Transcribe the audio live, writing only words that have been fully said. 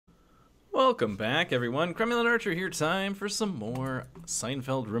Welcome back, everyone. Cromulent Archer here. Time for some more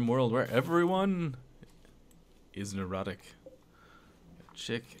Seinfeld RimWorld, where everyone is neurotic.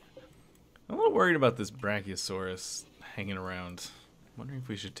 Chick. I'm a little worried about this Brachiosaurus hanging around. I'm wondering if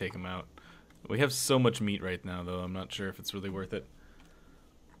we should take him out. We have so much meat right now, though. I'm not sure if it's really worth it.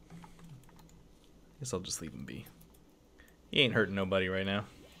 Guess I'll just leave him be. He ain't hurting nobody right now.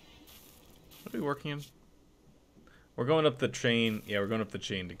 What are we working in? We're going up the chain. Yeah, we're going up the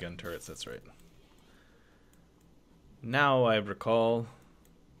chain to gun turrets. That's right. Now I recall.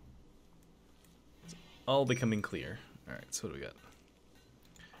 It's all becoming clear. All right, so what do we got?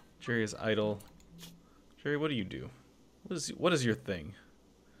 Jerry is idle. Jerry, what do you do? What is your thing?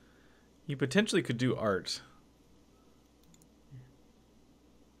 You potentially could do art.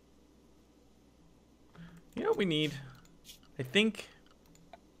 You know what we need? I think.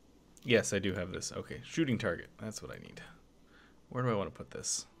 Yes, I do have this. Okay, shooting target. That's what I need. Where do I want to put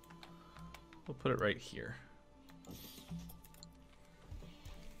this? We'll put it right here.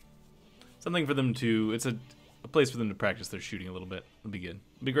 Something for them to... It's a place for them to practice their shooting a little bit. It'll be good.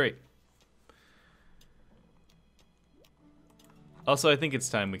 It'll be great. Also, I think it's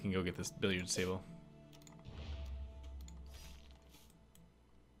time we can go get this billiards table.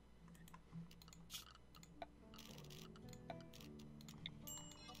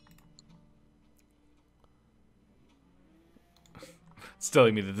 It's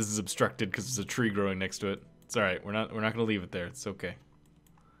telling me that this is obstructed because there's a tree growing next to it. It's all right. We're not gonna leave it there. It's okay.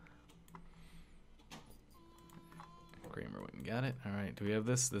 Kramer went and got it. All right. Do we have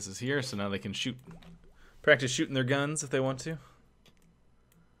this? This is here, so now they can shoot, practice shooting their guns if they want to.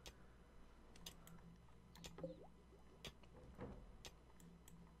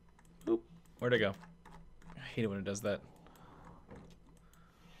 Oop. Where'd it go? I hate it when it does that.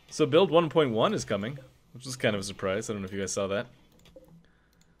 So build 1.1 is coming, which is kind of a surprise. I don't know if you guys saw that.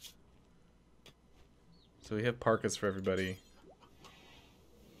 So we have parkas for everybody.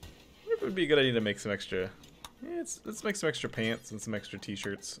 I wonder if it would be a good idea to make some extra... Yeah, let's make some extra pants and some extra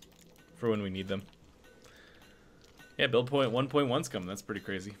t-shirts for when we need them. Yeah, build 1.1's coming. That's pretty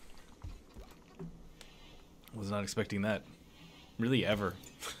crazy. Was not expecting that. Really, ever.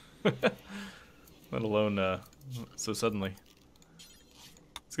 Let alone so suddenly.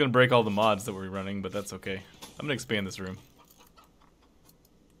 It's going to break all the mods that we're running, but that's okay. I'm going to expand this room.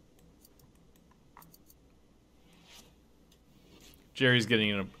 Jerry's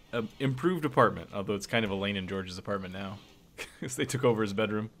getting an improved apartment, although it's kind of Elaine and George's apartment now, because they took over his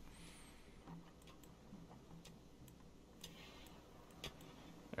bedroom.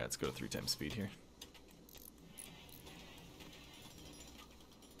 Alright, let's go to 3 times speed here.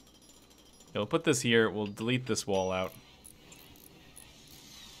 Yeah, we'll put this here. We'll delete this wall out.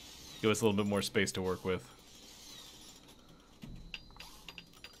 Give us a little bit more space to work with.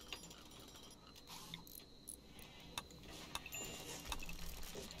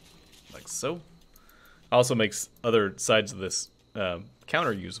 So, also makes other sides of this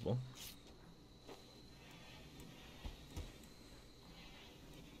counter usable.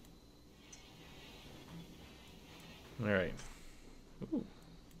 All right. Ooh.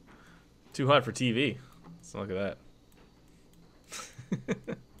 Too hot for TV. Let's look at that.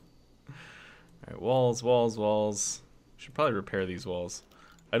 All right, walls, walls, walls. Should probably repair these walls.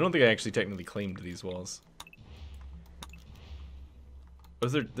 I don't think I actually technically claimed these walls.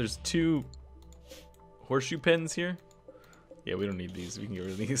 Was there's 2 horseshoe pens here? Yeah, we don't need these. We can get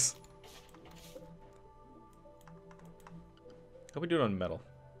rid of these. How we doing on metal?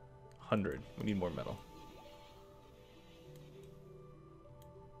 100. We need more metal.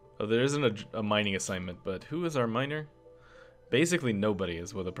 Oh, there isn't a mining assignment, but who is our miner? Basically nobody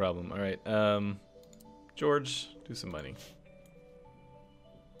is with a problem. Alright, George, do some mining.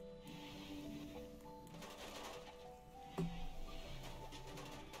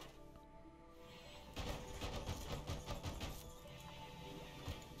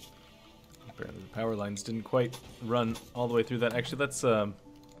 Apparently the power lines didn't quite run all the way through that. Actually, let's let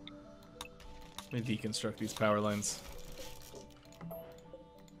me deconstruct these power lines.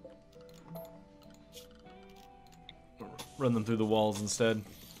 Run them through the walls instead.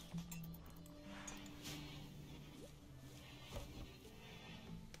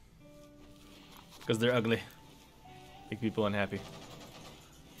 Because they're ugly. Make people unhappy.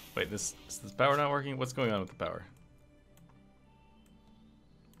 Wait, is this power not working? What's going on with the power?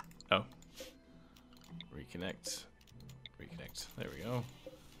 Oh. Reconnect. Reconnect. There we go.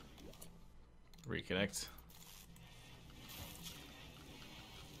 Reconnect.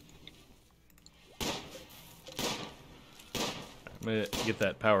 I'm gonna get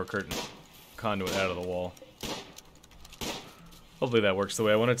that power curtain conduit out of the wall. Hopefully that works the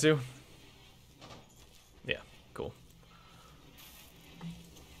way I want it to.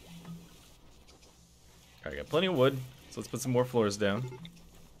 Alright, got plenty of wood, so let's put some more floors down.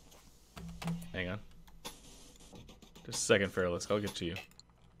 Hang on. Just a second, Fairless. I'll get to you.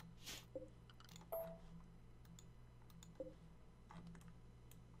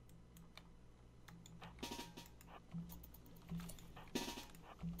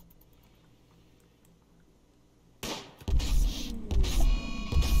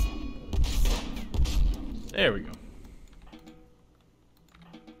 There we go.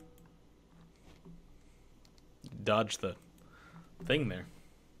 Dodge the thing there.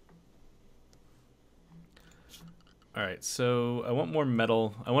 Alright, so I want more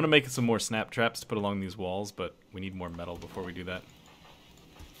metal. I want to make some more snap traps to put along these walls, but we need more metal before we do that.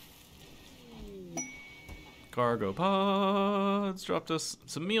 Cargo pods dropped us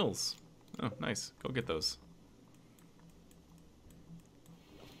some meals. Oh, nice. Go get those.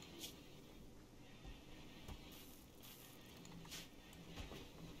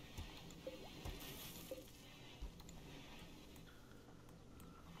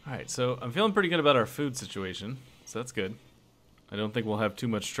 Alright, so I'm feeling pretty good about our food situation, so that's good. I don't think we'll have too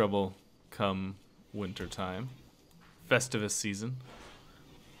much trouble come winter time. Festivus season.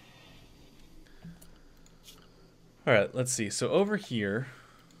 Alright, let's see. So over here,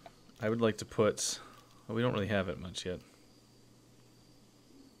 I would like to put... Well, we don't really have it much yet.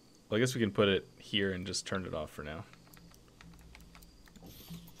 Well, I guess we can put it here and just turn it off for now.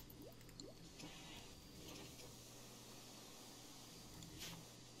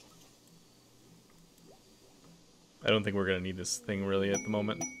 I don't think we're going to need this thing really at the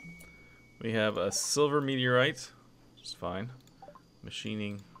moment. We have a silver meteorite, which is fine.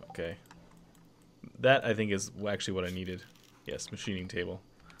 Machining, okay. That, I think, is actually what I needed. Yes, machining table.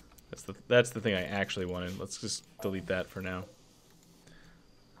 That's the thing I actually wanted. Let's just delete that for now.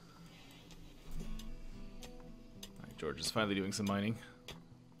 Alright, George is finally doing some mining.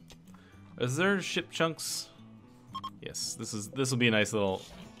 Is there ship chunks? Yes, this will be a nice little...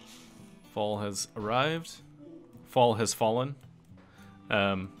 Fall has arrived. Fall has fallen.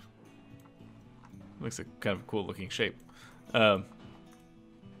 Looks like kind of a cool looking shape. If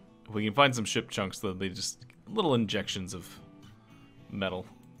we can find some ship chunks, they'll be just little injections of metal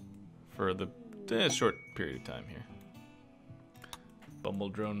for the short period of time here. Bumble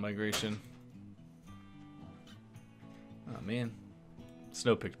drone migration. Oh man,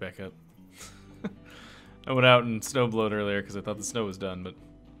 snow picked back up. I went out and snow blowed earlier because I thought the snow was done, but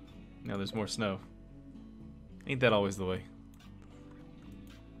now there's more snow. Ain't that always the way?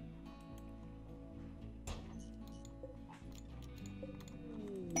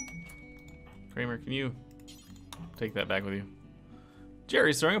 Kramer, can you take that back with you?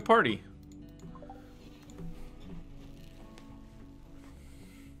 Jerry's throwing a party.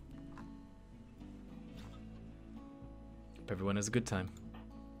 Hope everyone has a good time.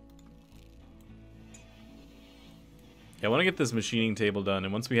 Yeah, I want to get this machining table done,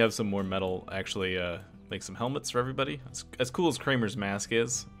 and once we have some more metal, actually make some helmets for everybody. As cool as Kramer's mask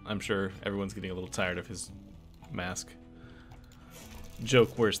is, I'm sure everyone's getting a little tired of his mask.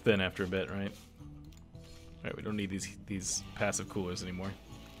 Joke wears thin after a bit, right? Alright, we don't need these passive coolers anymore.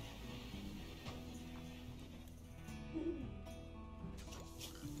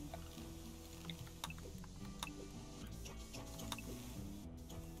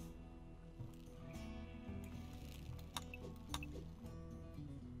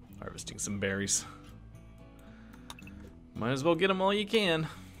 Harvesting some berries. Might as well get them all you can.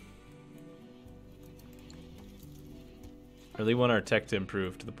 Really want our tech to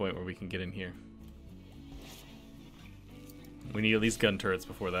improve to the point where we can get in here. We need at least gun turrets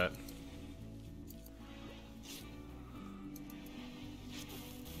before that.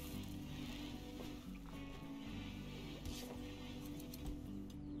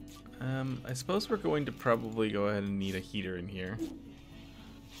 I suppose we're going to probably go ahead and need a heater in here.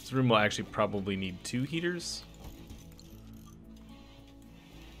 This room will actually probably need 2 heaters.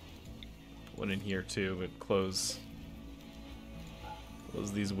 One in here too, but close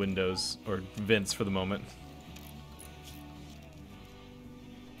these windows, or vents for the moment.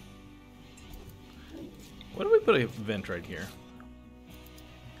 Why do we put a vent right here?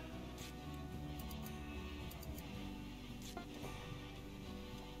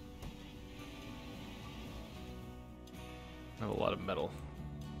 I have a lot of metal.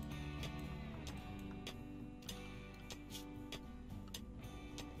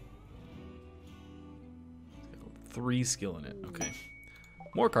 Three skill in it, okay.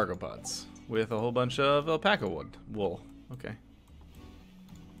 More cargo pods with a whole bunch of alpaca wool. Okay.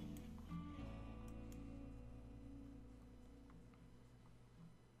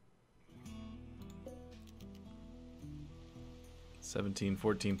 $17,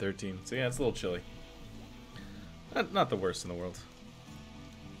 $14, $13. So yeah, it's a little chilly. Not the worst in the world.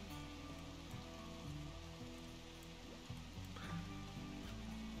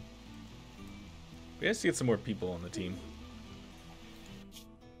 We have to get some more people on the team.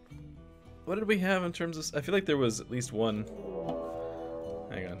 What did we have in terms of... I feel like there was at least one...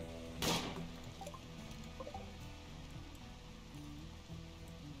 Hang on.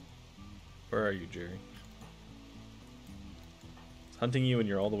 Where are you, Jerry? It's hunting you and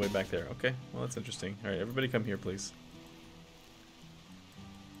you're all the way back there. Okay, well that's interesting. Alright, everybody come here, please.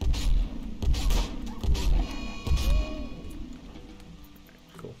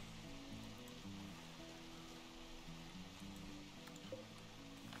 Cool.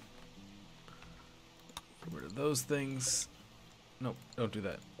 Get rid of those things. Nope, don't do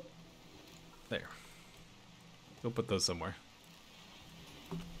that. There. Go put those somewhere.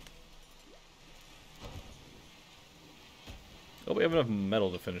 Oh, we have enough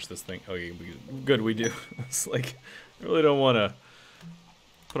metal to finish this thing. Oh, yeah, good, we do. It's like, I really don't want to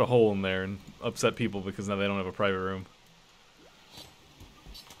put a hole in there and upset people because now they don't have a private room.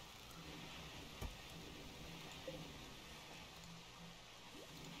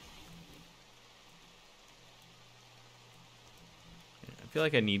 I feel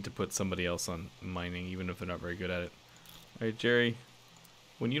like I need to put somebody else on mining, even if they're not very good at it. Alright, Jerry,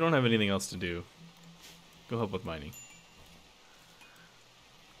 when you don't have anything else to do, go help with mining.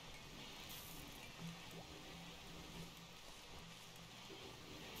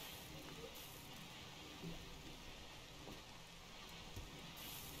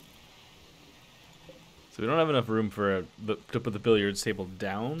 So we don't have enough room for to put the billiards table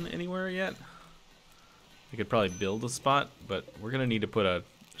down anywhere yet. We could probably build a spot, but we're gonna need to put a.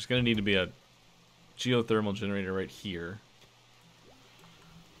 There's gonna need to be a geothermal generator right here.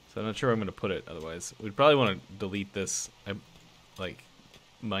 So I'm not sure where I'm gonna put it. Otherwise, we'd probably want to delete this. Like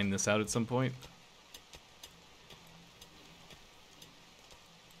mine this out at some point.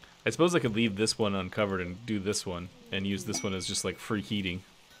 I suppose I could leave this one uncovered and do this one, and use this one as just like free heating.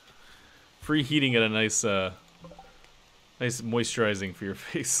 Free heating at a nice, nice moisturizing for your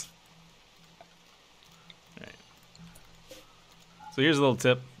face. Alright. So here's a little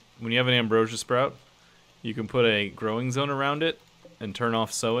tip. When you have an ambrosia sprout, you can put a growing zone around it and turn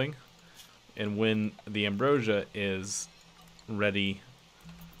off sowing. And when the ambrosia is ready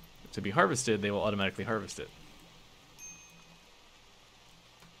to be harvested, they will automatically harvest it.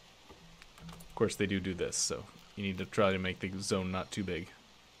 Of course, they do this, so you need to try to make the zone not too big.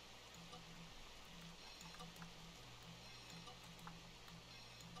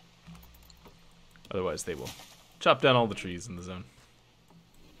 Otherwise, they will chop down all the trees in the zone.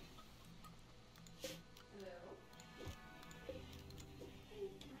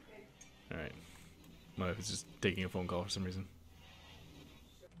 Alright. My wife is just taking a phone call for some reason.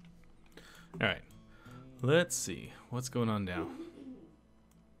 Alright. Let's see. What's going on now?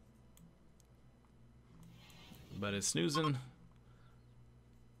 But it's snoozing.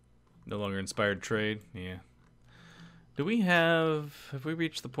 No longer inspired trade. Yeah. Do we have we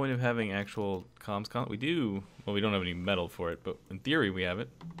reached the point of having actual comms we do. Well, we don't have any metal for it, but in theory we have it.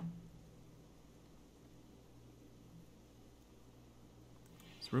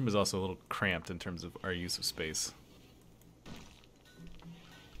 This room is also a little cramped in terms of our use of space.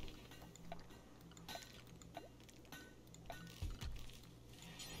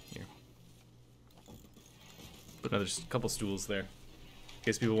 Here. Put another couple stools there. In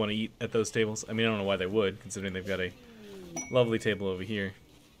case people want to eat at those tables. I mean, I don't know why they would, considering they've got a lovely table over here.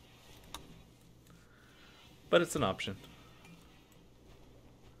 But it's an option.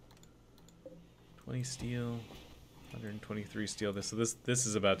 20 steel, 123 steel. So this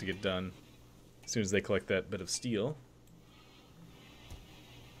is about to get done as soon as they collect that bit of steel.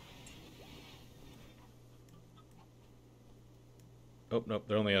 Oh, nope,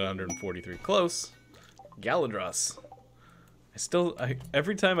 they're only at 143. Close. Galadros.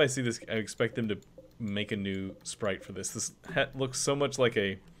 Every time I see this, I expect them to make a new sprite for this. This looks so much like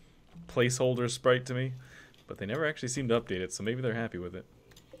a placeholder sprite to me, but they never actually seem to update it, so maybe they're happy with it.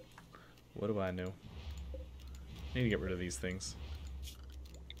 What do I know? I need to get rid of these things.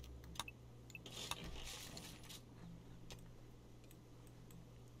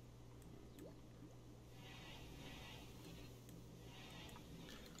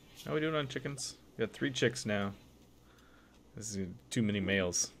 How are we doing on chickens? We got 3 chicks now. This is too many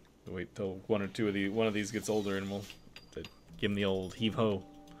males. Wait till one of these gets older, and we'll give them the old heave ho.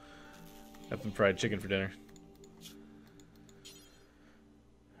 Have some fried chicken for dinner.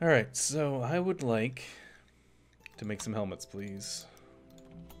 All right, so I would like to make some helmets, please.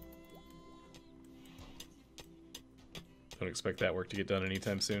 Don't expect that work to get done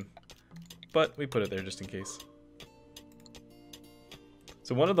anytime soon, but we put it there just in case.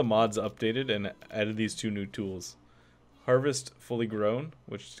 So one of the mods updated and added these two new tools. Harvest fully grown,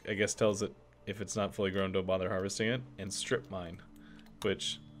 which I guess tells it if it's not fully grown, don't bother harvesting it. And strip mine,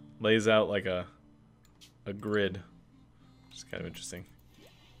 which lays out like a grid. Which is kind of interesting.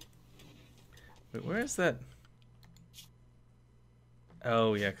 Wait, where is that?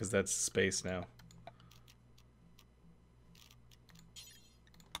 Oh yeah, because that's space now.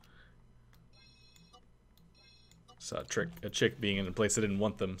 Saw a chick being in a place I didn't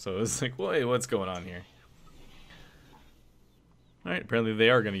want them, so it was like, wait, what's going on here? Alright, apparently they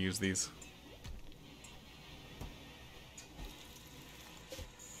are going to use these.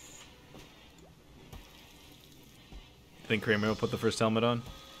 Think Kramer will put the first helmet on?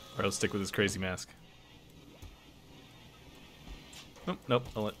 Or he'll stick with his crazy mask? Oh, nope.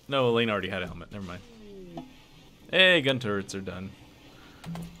 No, Elaine already had a helmet. Never mind. Hey, gun turrets are done.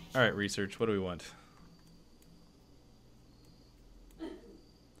 Alright, research. What do we want?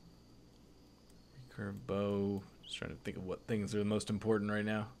 Recurve bow. Just trying to think of what things are the most important right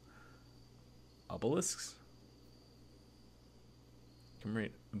now. Obelisks?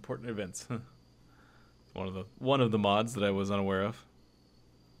 Commemorate important events. One of the mods that I was unaware of.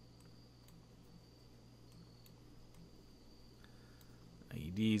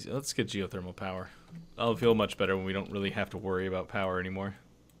 IEDs. Let's get geothermal power. I'll feel much better when we don't really have to worry about power anymore.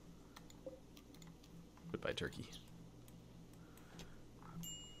 Goodbye, turkey.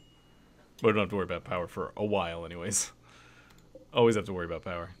 But we don't have to worry about power for a while anyways. Always have to worry about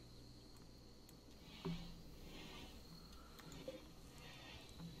power.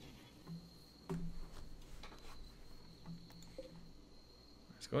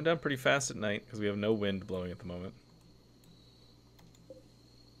 It's going down pretty fast at night because we have no wind blowing at the moment.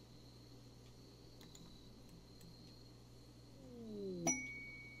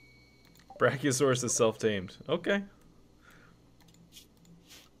 Brachiosaurus is self-tamed. Okay.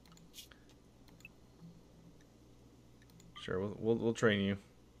 Sure, we'll train you.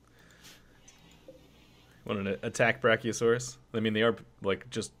 Want to attack Brachiosaurus? I mean, they are like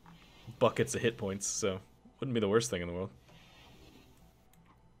just buckets of hit points, so wouldn't be the worst thing in the world.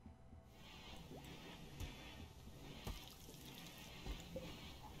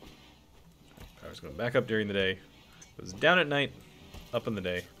 Power's going back up during the day. Goes down at night, up in the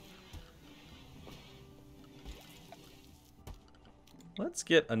day. Let's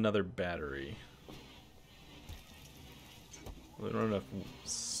get another battery. We don't have enough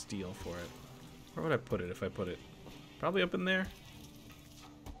steel for it. Where would I put it if I put it? Probably up in there.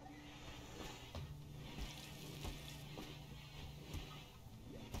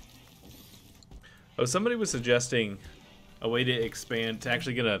 Oh, somebody was suggesting a way to expand, to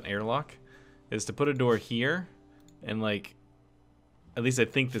actually get an airlock, is to put a door here, and like, at least I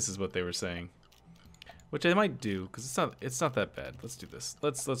think this is what they were saying. Which I might do, because it's not that bad. Let's do this.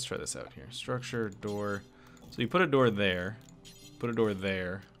 Let's try this out here. Structure, door. So you put a door there, put a door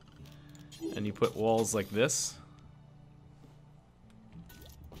there, and you put walls like this.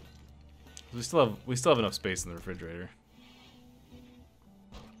 We still have enough space in the refrigerator.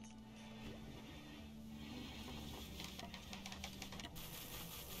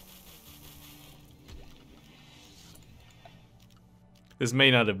 This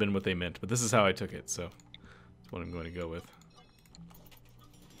may not have been what they meant, but this is how I took it, so that's what I'm going to go with.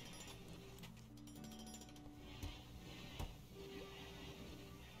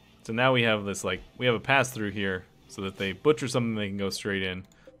 So now we have this, like, we have a pass through here so that they butcher something, they can go straight in.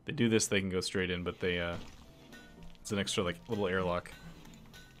 They do this, they can go straight in, but they, it's an extra, like, little airlock.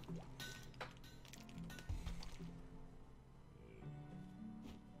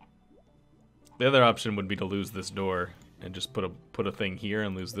 The other option would be to lose this door and just put a thing here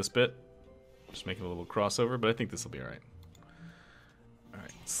and lose this bit. Just make it a little crossover, but I think this will be alright.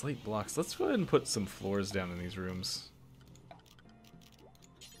 Alright, slate blocks. Let's go ahead and put some floors down in these rooms.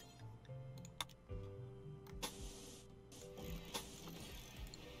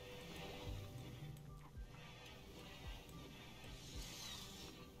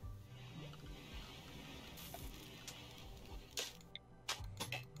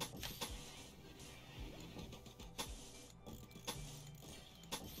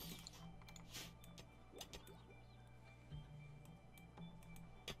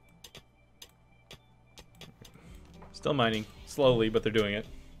 Still mining. Slowly, but they're doing it.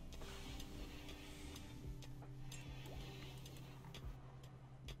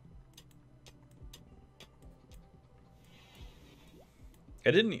 I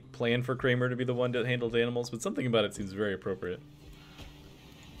didn't plan for Kramer to be the one that handled animals, but something about it seems very appropriate.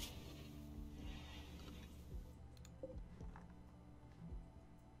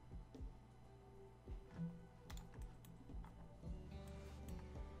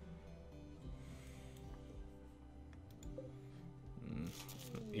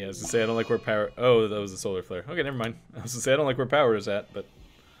 Yeah, I was gonna say I don't like where power. Oh, that was a solar flare. Okay, never mind. I was gonna say I don't like where power is at, but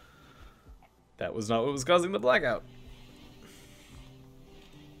that was not what was causing the blackout.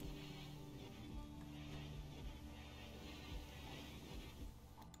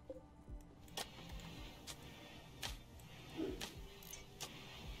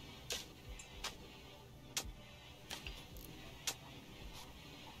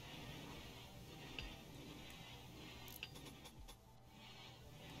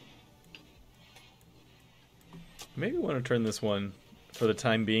 Maybe we want to turn this one, for the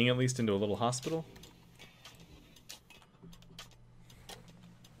time being at least, into a little hospital.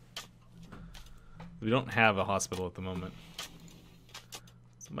 We don't have a hospital at the moment.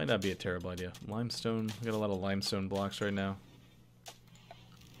 So it might not be a terrible idea. Limestone, we got a lot of limestone blocks right now.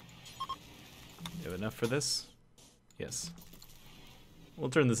 You have enough for this? Yes.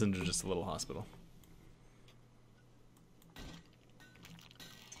 We'll turn this into just a little hospital.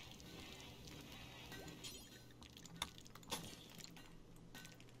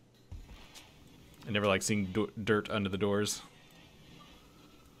 I never like seeing dirt under the doors.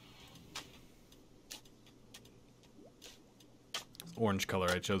 This orange color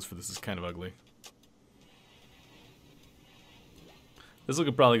I chose for this is kind of ugly. This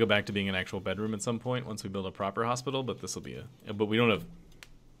will probably go back to being an actual bedroom at some point once we build a proper hospital, but this will be a... But we don't have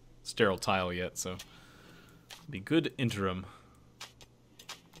sterile tile yet, so... It'll be good interim.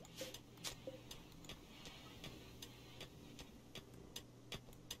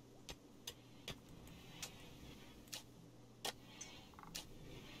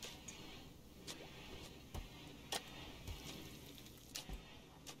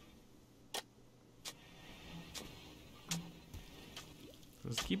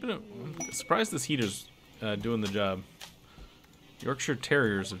 I'm surprised this heater's doing the job. Yorkshire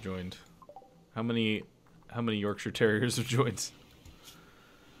Terriers have joined. How many Yorkshire Terriers have joined?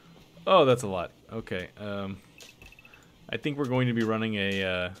 Oh, that's a lot. Okay. I think we're going to be running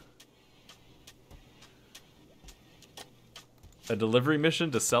a delivery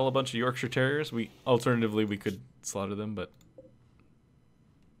mission to sell a bunch of Yorkshire Terriers. Alternatively we could slaughter them, but I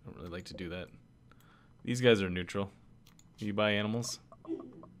don't really like to do that. These guys are neutral. Can you buy animals?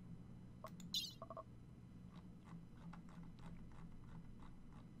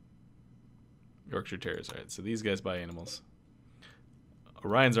 Yorkshire Terriers, alright, so these guys buy animals.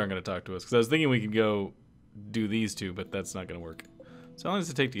 Orions aren't going to talk to us, because I was thinking we could go do these two, but that's not going to work. So how long does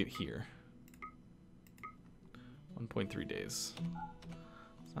it take to get here? 1.3 days.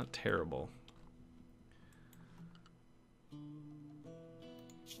 It's not terrible.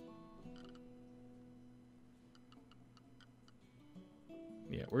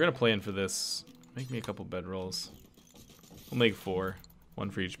 Yeah, we're going to plan for this. Make me a couple bedrolls. We'll make 4. 1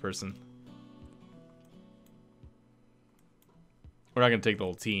 for each person. We're not going to take the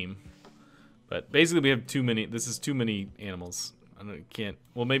whole team. But basically we have too many. This is too many animals. Can't.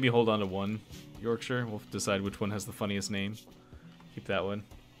 We'll maybe hold on to 1 Yorkshire. We'll decide which one has the funniest name. Keep that one.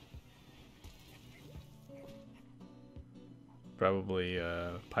 Probably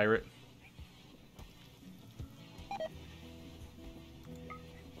pirate.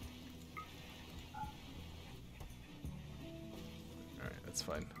 Alright, that's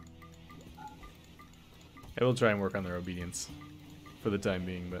fine. I will try and work on their obedience for the time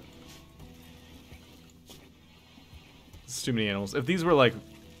being, but it's too many animals. If these were like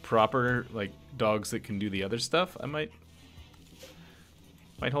proper like dogs that can do the other stuff, I might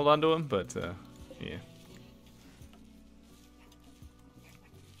hold on to them, but yeah.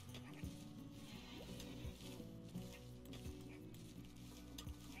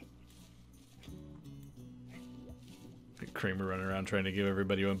 Kramer running around trying to give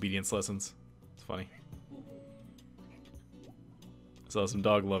everybody obedience lessons. It's funny. Saw some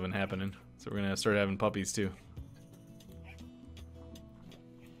dog loving happening, so we're gonna start having puppies too.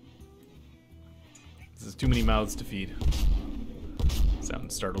 This is too many mouths to feed.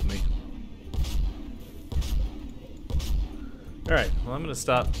 Sound startled me. Alright, well I'm gonna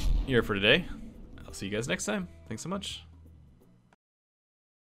stop here for today. I'll see you guys next time. Thanks so much.